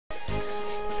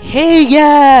Hey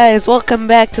guys, welcome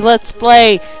back to Let's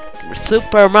Play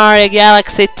Super Mario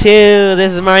Galaxy 2.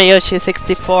 This is Mario Yoshi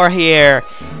 64 here.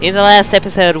 In the last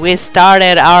episode we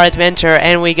started our adventure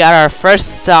and we got our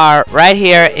first star right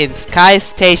here in Sky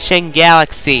Station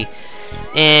Galaxy.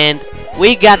 And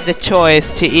we got the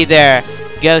choice to either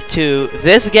go to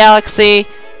this galaxy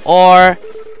or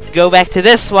go back to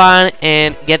this one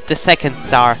and get the second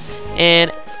star.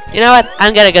 And you know what?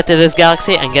 I'm gonna go to this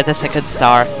galaxy and get the second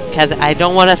star because I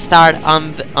don't want to start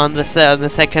on the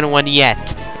second one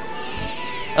yet.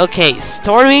 Okay,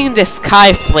 storming the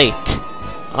Sky Fleet.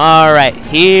 All right,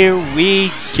 here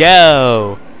we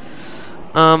go.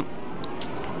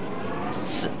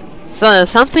 So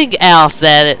something else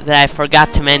that I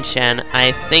forgot to mention.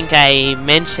 I think I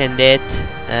mentioned it,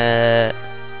 and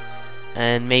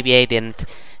maybe I didn't.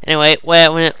 Anyway,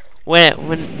 when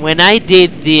I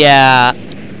did the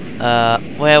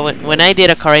when I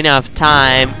did Ocarina of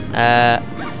Time,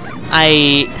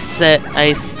 I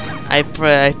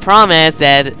promised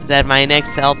that my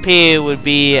next LP would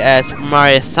be Super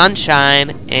Mario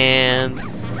Sunshine, and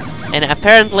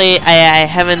apparently I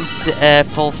haven't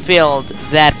fulfilled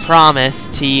that promise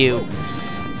to you.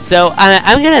 So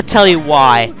I'm gonna tell you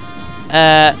why.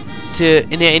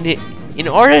 In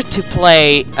order to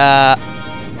play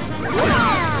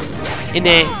in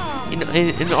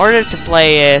order to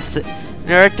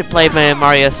play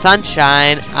Mario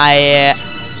Sunshine, I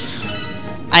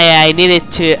needed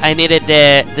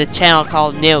the channel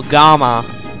called Neo Gamma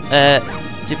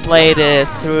to play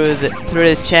through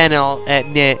the channel at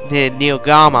Neo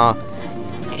Gamma,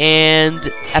 and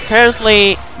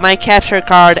apparently my capture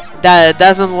card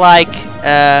doesn't like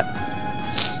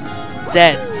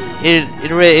that.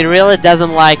 It really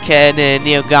doesn't like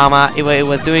Neo Gamma. It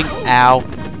was doing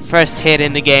first hit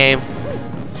in the game.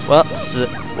 Well,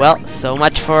 so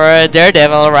much for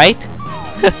Daredevil, right?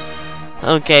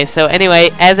 Okay, so anyway,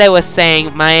 as I was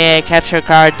saying, my capture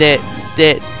card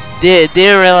didn't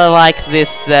really like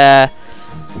this the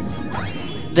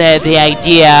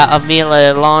idea of me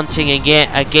launching a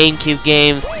GameCube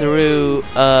game through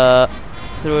the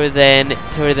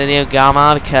Neo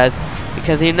Gamma because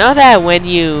you know that when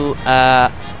you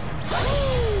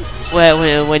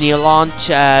when you launch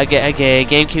a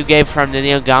GameCube game from the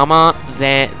Neo Gamma,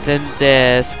 then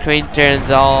the screen turns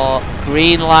all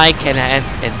green-like,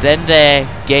 and then the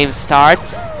game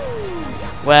starts.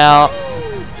 Well,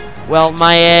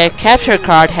 my capture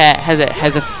card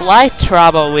has a slight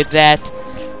trouble with that.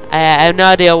 I have no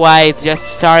idea why it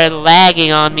just started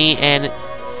lagging on me and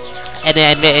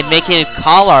making it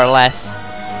colorless.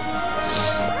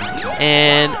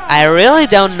 And I really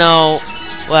don't know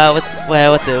what's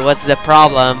the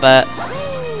problem, but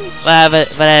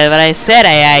I said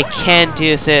I can't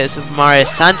do Super Mario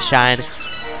Sunshine,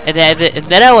 and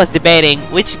then I was debating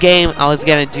which game I was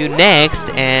gonna do next,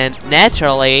 and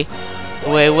naturally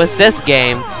it was this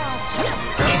game.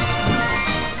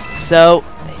 So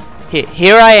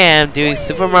here I am doing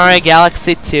Super Mario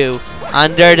Galaxy 2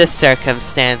 under the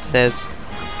circumstances.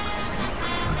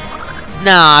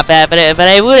 Nah, but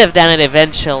I would have done it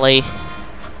eventually.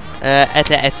 At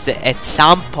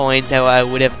some point I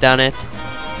would have done it.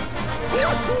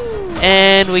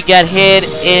 And we got hit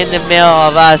in the middle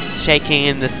of us shaking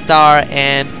in the star,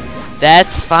 and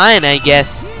that's fine, I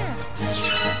guess.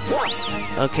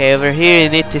 Okay, over here you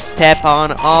need to step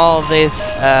on all these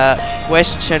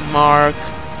question mark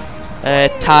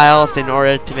tiles in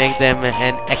order to make them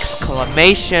an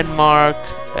exclamation mark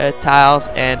tiles,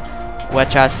 and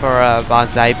watch out for a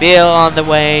bonsai bill on the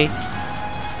way.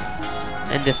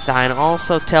 And the sign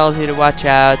also tells you to watch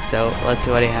out, so let's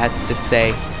see what it has to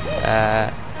say.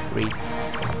 Read.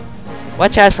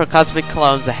 Watch out for cosmic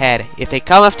clones ahead. If they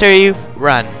come after you,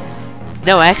 run.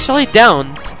 No, actually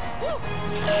don't.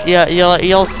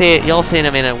 You'll see in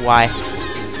a minute why.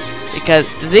 Because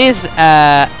these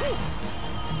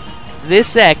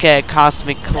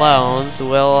cosmic clones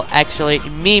will actually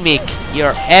mimic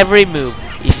your every move.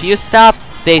 If you stop,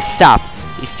 they stop.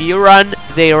 If you run,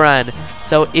 they run.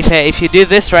 So if you do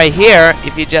this right here,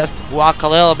 if you just walk a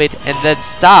little bit and then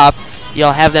stop,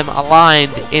 you'll have them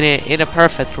aligned in a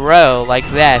perfect row like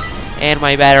that. And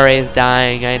my battery is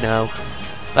dying, I know.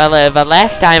 But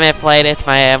last time I played it,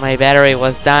 my battery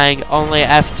was dying only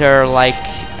after like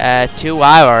 2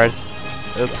 hours.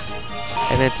 Oops,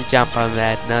 I meant to jump on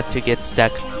that, not to get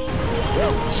stuck.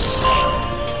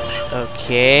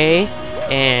 Okay,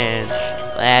 and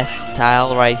last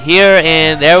tile right here,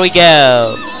 and there we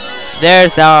go.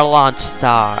 There's our launch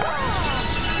star.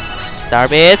 Star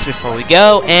bits before we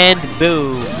go, and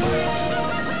boom.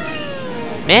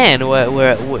 Man,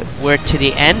 we're to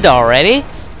the end already.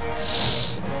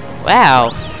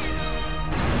 Wow.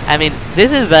 I mean,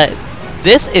 this is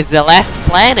the last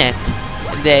planet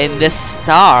in this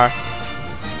star.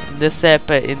 In this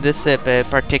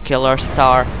particular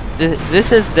star.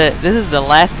 This is the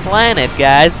last planet,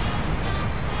 guys.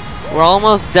 We're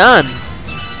almost done.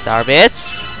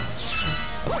 Starbits.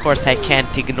 Of course, I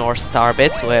can't ignore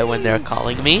Starbits when they're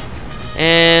calling me.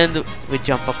 And we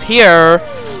jump up here,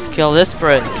 kill this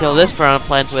piranha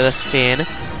plant with a spin.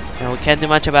 And we can't do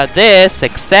much about this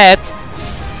except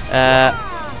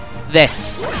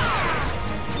this.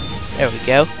 There we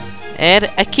go. And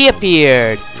a key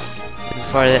appeared. And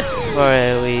before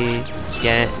we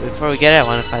get it, I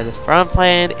want to find this piranha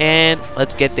plant and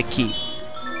let's get the key.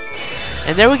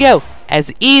 And there we go.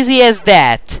 As easy as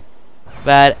that.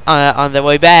 But on the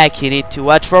way back, you need to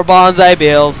watch for bonsai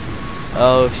bills.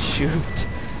 Oh shoot!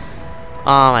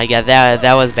 Oh my god,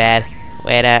 that was bad.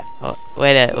 Wait, I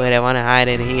want to hide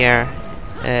in here,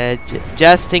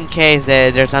 just in case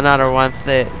there's another one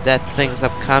that thinks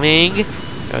of coming.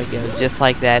 There we go, just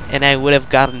like that, and I would have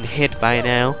gotten hit by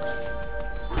now.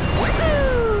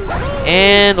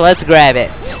 And let's grab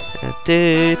it.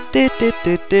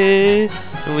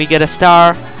 We get a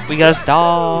star. We got a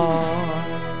star.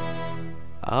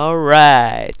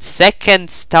 Alright, second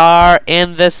star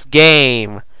in this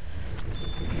game.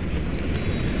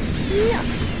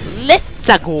 Let's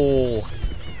go.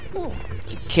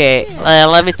 Okay,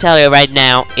 let me tell you right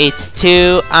now, it's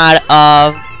 2 out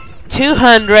of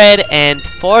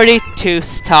 242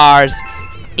 stars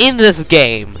in this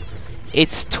game.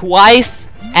 It's twice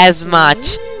as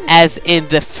much as in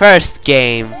the first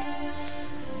game.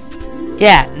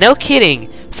 Yeah, no kidding.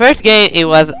 First game it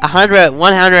was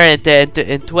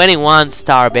 121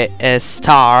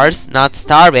 stars, not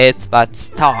star bits, but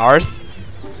stars.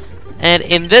 And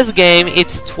in this game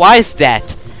it's twice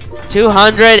that,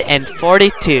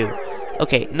 242.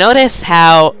 Okay, notice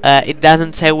how it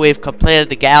doesn't say we've completed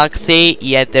the galaxy,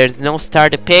 yet there's no star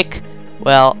to pick.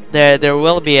 Well, there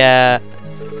will be a...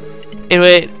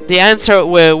 the answer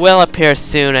will appear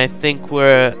soon. I think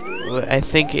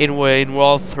in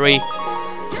World 3.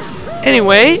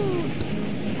 Anyway,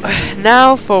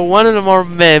 now for one of the more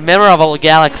memorable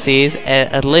galaxies,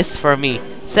 at least for me.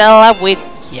 Settle up with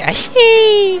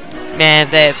Yoshi. Man,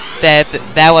 that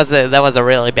was a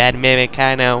really bad mimic,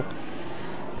 I know.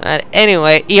 But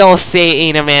anyway, you'll see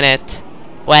in a minute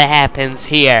what happens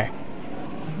here.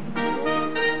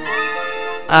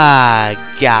 Ah,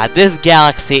 God, this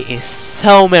galaxy is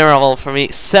so memorable for me.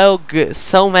 So good,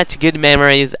 so much good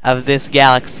memories of this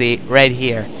galaxy right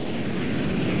here.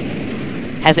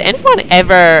 Has anyone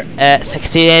ever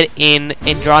succeeded in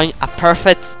drawing a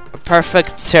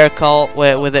perfect circle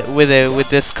with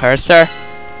this cursor?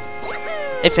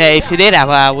 If you did,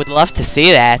 I would love to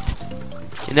see that.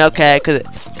 You know, cause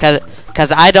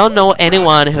I don't know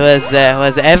anyone who has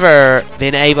ever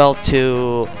been able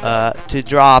to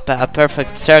draw a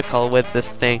perfect circle with this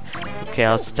thing. Okay,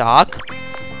 let's talk.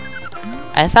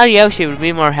 I thought Yoshi would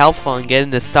be more helpful in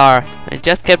getting the star. I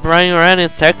just kept running around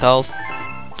in circles.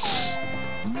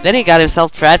 Then he got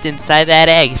himself trapped inside that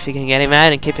egg. If you can get him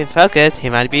out and keep him focused, he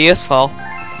might be useful.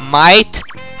 Might?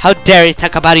 How dare you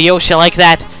talk about Yoshi like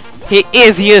that? He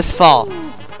is useful!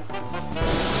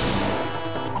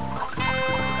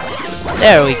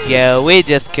 There we go, we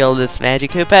just killed this magic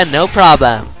Koopa, no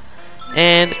problem.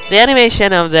 And the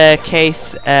animation of the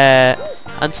case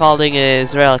unfolding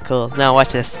is really cool. Now watch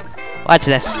this. Watch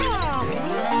this.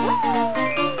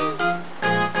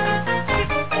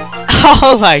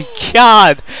 Oh my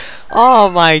god! Oh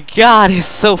my god, he's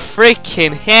so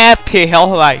freaking happy!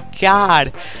 Oh my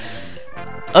god!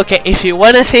 Okay, if you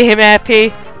wanna see him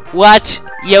happy, watch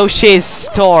Yoshi's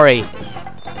story.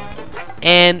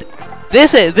 And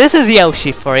this is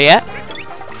Yoshi for you.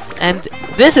 And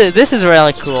this is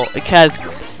really cool because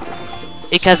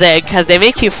they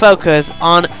make you focus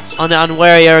on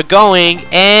where you're going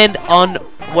and on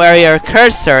where your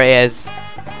cursor is.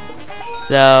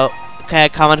 So okay,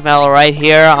 comment below right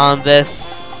here on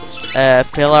this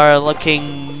pillar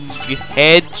looking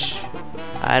hedge.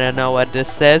 I don't know what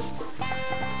this is.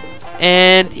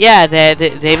 And yeah,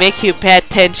 they make you pay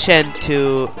attention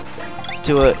to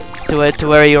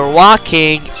where you're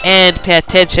walking and pay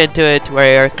attention to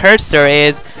where your cursor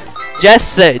is,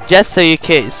 just so you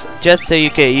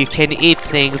can eat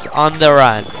things on the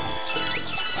run.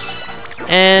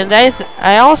 And I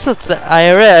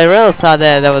really thought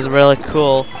that was really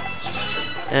cool.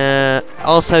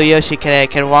 Also, Yoshi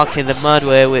can walk in the mud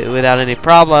without any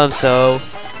problem, so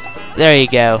there you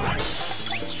go.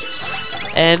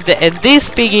 And these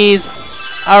piggies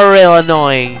are real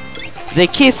annoying. They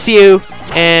kiss you,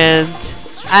 and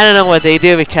I don't know what they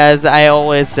do because I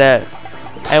always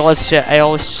I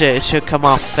always should come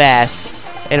off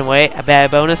fast. Anyway, a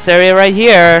bad bonus area right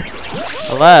here.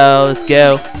 Hello, let's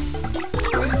go.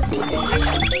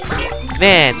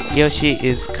 Man, Yoshi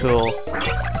is cool.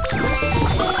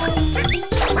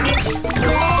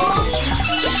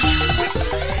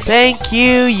 Thank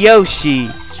you, Yoshi.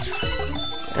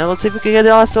 And let's see if we can get the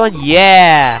last one.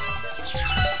 Yeah.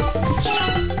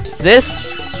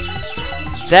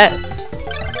 That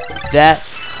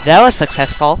was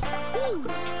successful.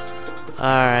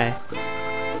 Alright.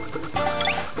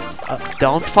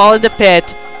 Don't fall in the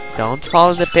pit. Don't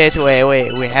fall in the pit.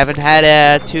 Wait. We haven't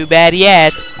had too bad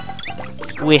yet.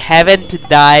 We haven't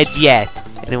died yet.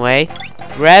 Anyway,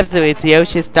 grab with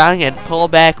Yoshi's tongue and pull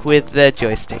back with the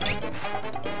joystick.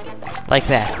 Like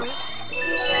that.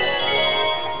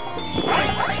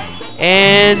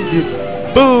 And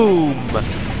boom!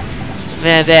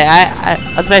 Man,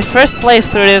 on my first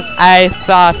playthrough this, I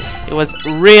thought it was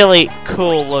really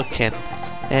cool looking.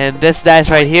 And this dice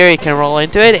right here, you can roll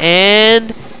into it,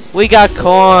 and we got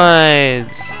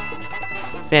coins.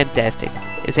 Fantastic.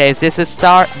 It says, "Is this a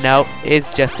star?" No,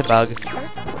 it's just a bug.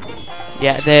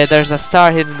 Yeah, there's a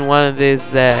star hidden in one of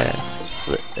these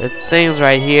things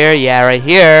right here. Yeah, right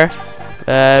here.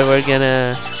 But we're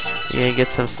gonna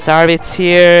get some star bits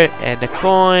here and a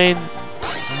coin.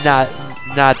 Not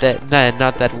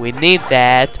that we need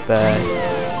that, but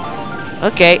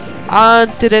okay. On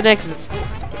to the next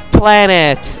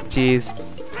planet. Jeez,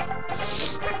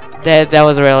 that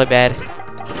was really bad.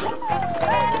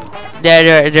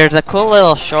 There's a cool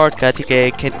little shortcut you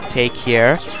can take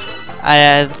here.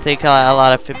 I don't think a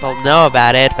lot of people know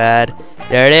about it, but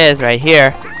there it is right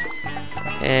here.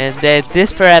 And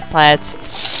these piranha plants,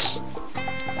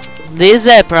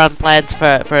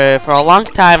 for a long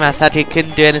time I thought you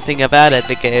couldn't do anything about it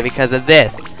because of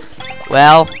this.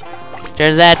 Well,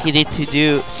 turns out you need to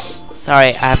do.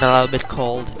 Sorry, I'm a little bit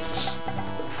cold.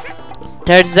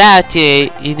 Turns out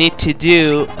you need to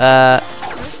do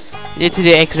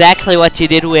exactly what you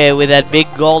did with that big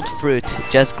gold fruit.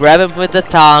 Just grab him with the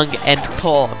tongue and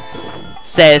pull him.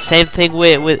 Same thing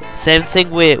with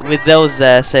those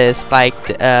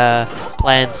spiked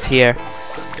plants here.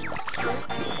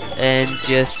 And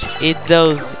just eat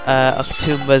those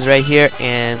octumbas right here,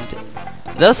 and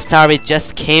those starbits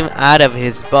just came out of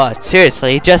his butt.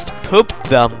 Seriously, he just pooped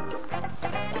them.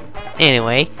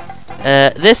 Anyway,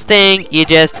 this thing, you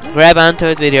just grab onto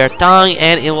it with your tongue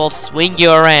and it will swing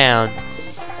you around.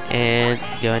 And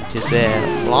go into the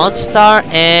launch star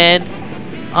and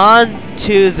on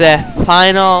to the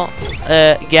final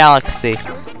galaxy.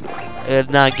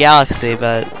 Not galaxy,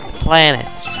 but planet.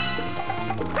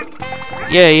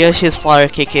 Yeah, Yoshi's flutter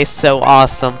kick is so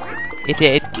awesome.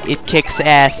 It kicks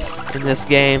ass in this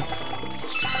game.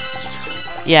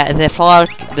 Yeah, the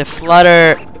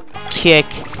flutter kick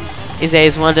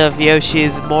is one of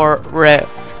Yoshi's more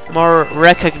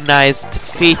recognized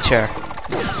feature.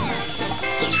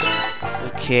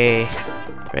 Okay,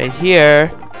 right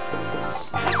here.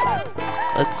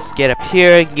 Let's get up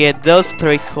here and get those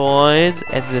 3 coins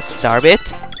and the star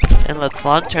bit, and let's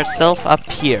launch ourselves up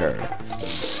here.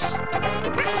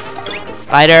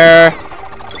 Spider,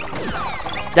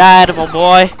 die, little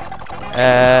boy.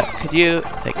 Could you?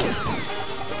 Thank you.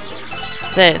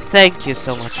 Thank you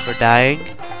so much for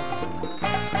dying.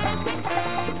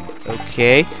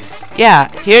 Okay. Yeah,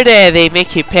 here they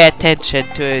make you pay attention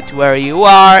to where you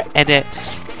are and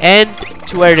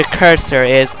to where the cursor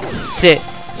is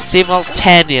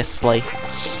simultaneously.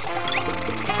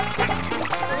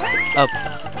 Oh.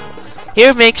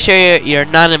 Here, make sure you're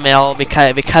not in the middle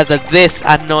because of this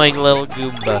annoying little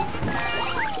Goomba.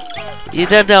 You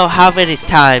don't know how many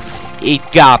times it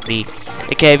got me.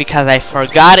 Okay, because I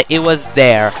forgot it was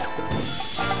there.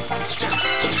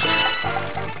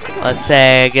 Let's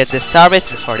get the star bits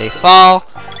before they fall.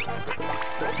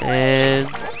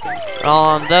 And roll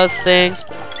on those things.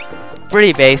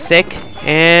 Pretty basic.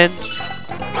 And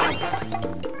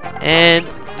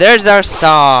there's our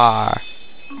star.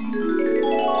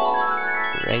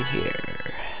 Right here.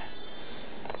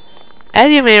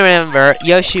 As you may remember,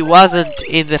 Yoshi wasn't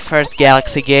in the first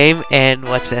Galaxy game, and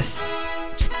watch this.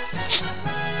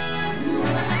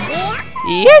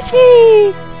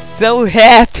 Yoshi! So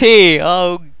happy!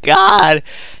 Oh god!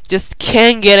 Just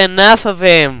can't get enough of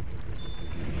him!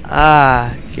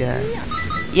 Ah, god.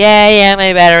 Yeah,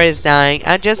 my battery is dying.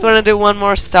 I just want to do one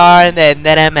more star and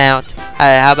then I'm out.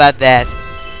 How about that?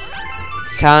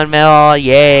 Count medal,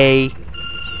 yay!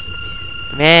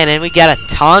 Man, and we got a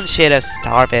ton shit of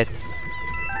star bits.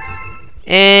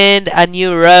 And a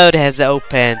new road has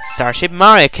opened. Starship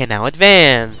Mario can now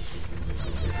advance.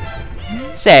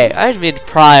 Say, I didn't mean to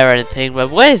pry or anything, but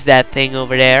what is that thing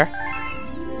over there?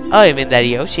 Oh, you mean that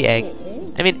Yoshi egg?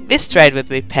 I mean, be straight with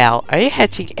me, pal. Are you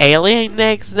hatching alien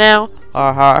eggs now?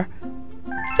 Or her?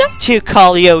 Don't you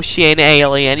call Yoshi an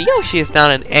alien. Yoshi is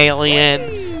not an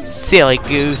alien. Silly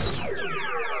goose.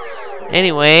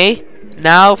 Anyway,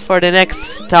 now for the next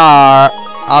star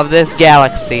of this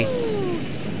galaxy.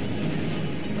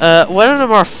 One of the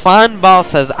more fun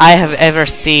bosses I have ever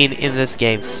seen in this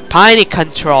game. Spiny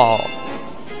Control.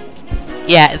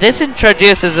 Yeah, this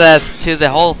introduces us to the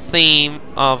whole theme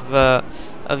of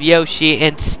Yoshi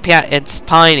and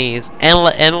Spinies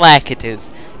and Lakitus.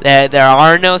 There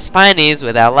are no Spinies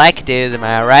without Lakitus, am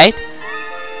I right?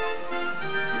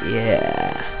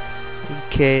 Yeah.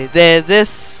 Okay, this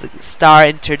star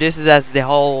introduces us the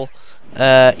whole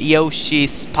Yoshi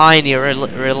Spiny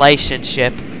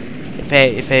relationship,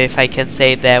 if I can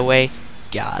say it that way.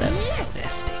 God, that was so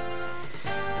nasty.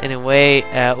 Anyway,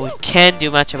 we can't do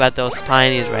much about those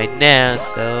Spinies right now,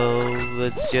 so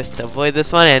let's just avoid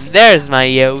this one. And there's my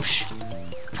Yoshi.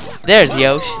 There's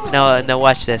Yoshi. Now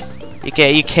watch this. You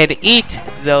can eat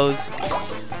those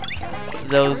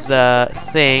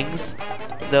things,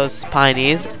 those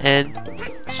Spinies, and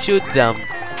shoot them.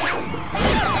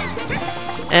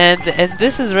 And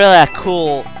this is really a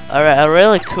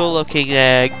really cool looking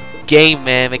game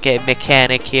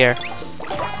mechanic here.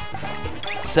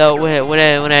 So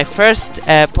when I first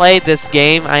played this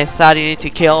game, I thought you need to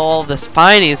kill all the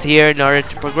Spinies here in order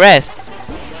to progress.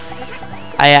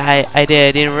 I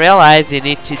didn't realize you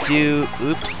need to do.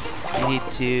 Oops! You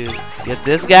need to get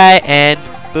this guy and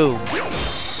boom.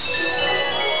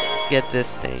 Get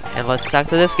this thing, and let's talk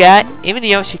to this guy. Even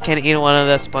Yoshi can eat one of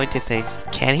those pointy things,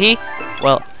 can he?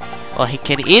 Well, he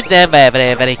can eat them, but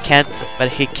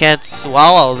he can't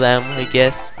swallow them, I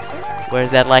guess.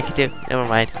 Where's that likely to? Never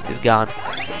mind, he's gone.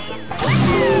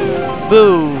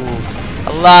 Boom!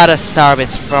 A lot of star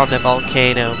bits from the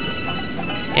volcano,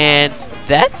 and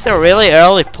that's a really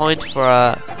early point for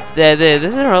a. This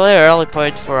is a really early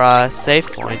point for a save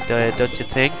point, don't you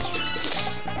think?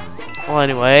 Well,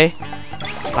 anyway,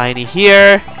 Spiny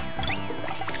here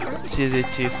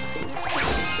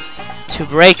to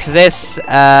break this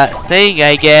thing,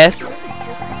 I guess.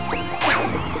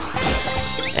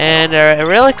 And a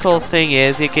really cool thing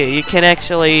is you can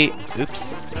actually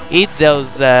eat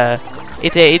those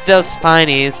eat those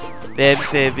Spinies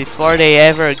before they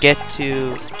ever get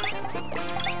to.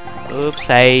 Oops,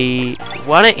 I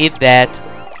wanna eat that.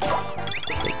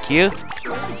 Thank you.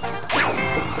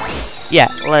 Yeah,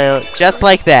 just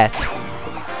like that.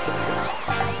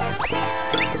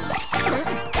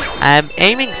 I'm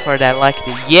aiming for that like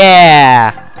the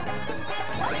yeah.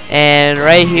 And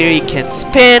right here you can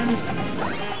spin,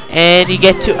 and you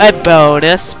get to a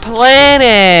bonus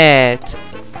planet.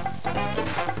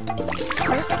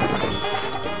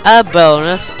 A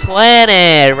bonus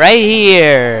planet right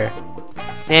here.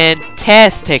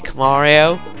 Fantastic,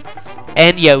 Mario.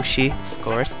 And Yoshi, of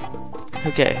course.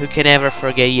 Okay, who can ever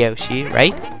forget Yoshi,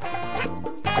 right?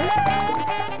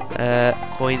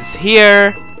 Coins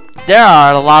here. There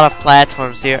are a lot of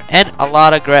platforms here, and a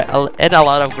lot of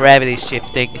gravity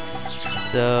shifting.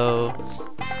 So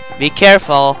be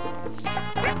careful.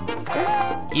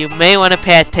 You may want to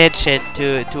pay attention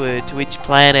to which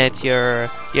planet you're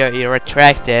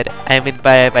attracted. I mean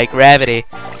by gravity.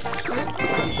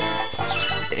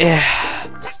 Yeah.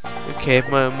 Okay,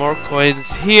 more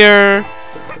coins here,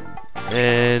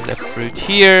 and a fruit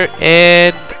here,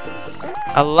 and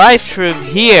a life room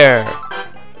here.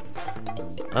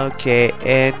 Okay,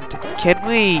 and can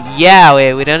we? Yeah,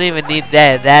 we don't even need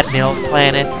that middle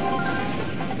planet.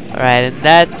 All right, and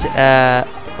that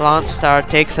launch star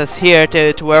takes us here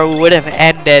to where we would have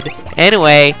ended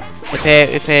anyway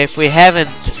if we haven't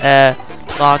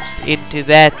launched into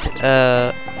that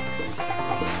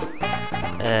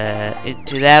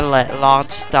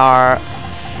launch star,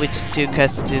 which took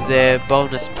us to the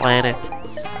bonus planet.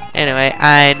 Anyway,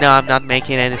 I know I'm not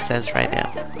making any sense right now.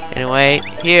 Anyway,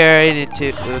 here you need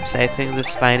to. Oops, I think the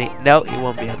Spiny. No, it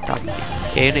won't be on top of me.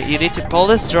 Okay, you need to pull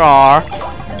this drawer,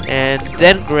 and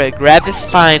then grab the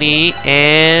Spiny,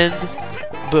 and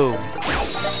boom.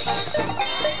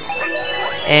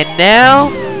 And now,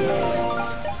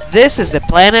 this is the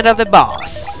planet of the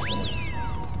boss,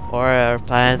 or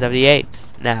planet of the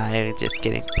apes. Nah, I'm just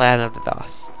kidding. Planet of the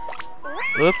boss.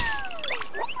 Oops.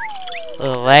 A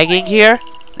little lagging here.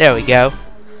 There we go.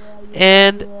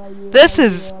 And this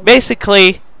is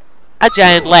basically a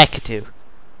giant Lakitu.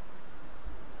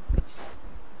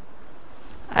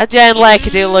 A giant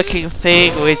Lakitu looking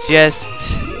thing which just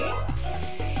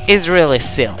is really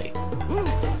silly.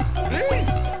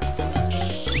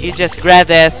 You just grab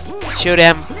this, shoot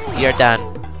him, you're done.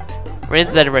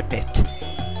 Rinse and repeat.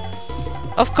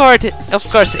 Of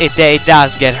course, it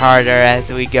does get harder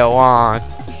as we go on.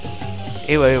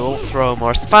 It will throw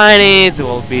more spinies. It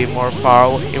will be more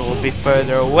far. It will be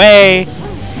further away,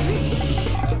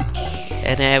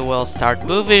 and it will start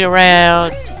moving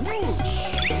around.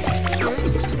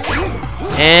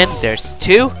 And there's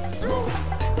 2.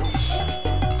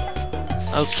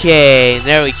 Okay,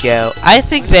 there we go. I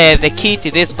think the key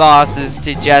to this boss is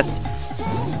to just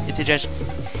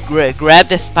grab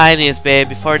the spinies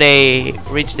before they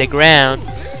reach the ground,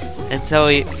 and so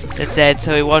he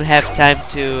won't have time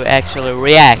to actually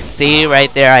react. See,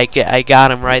 right there, I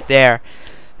got him right there.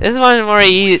 This is one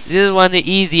of the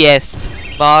easiest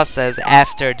bosses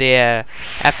after the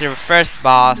first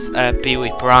boss,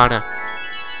 Pee-wee Piranha.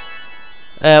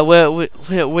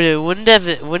 Wouldn't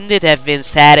it have been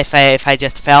sad if I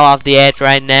just fell off the edge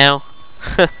right now?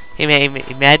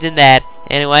 Imagine that.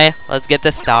 Anyway, let's get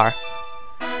the star.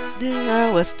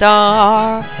 Now a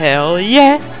star, hell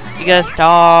yeah! You got a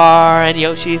star, and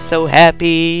Yoshi's so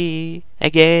happy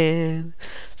again.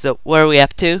 So where are we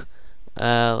up to?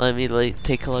 Let me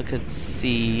take a look and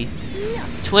see.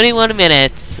 21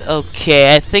 minutes.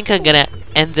 Okay, I think I'm gonna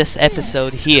end this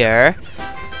episode here.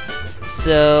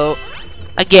 So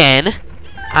again,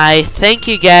 I thank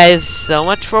you guys so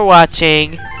much for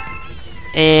watching,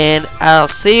 and I'll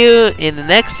see you in the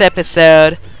next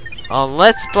episode on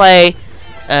Let's Play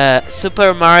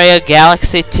Super Mario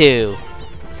Galaxy 2.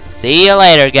 See you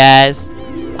later, guys.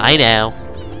 Bye now.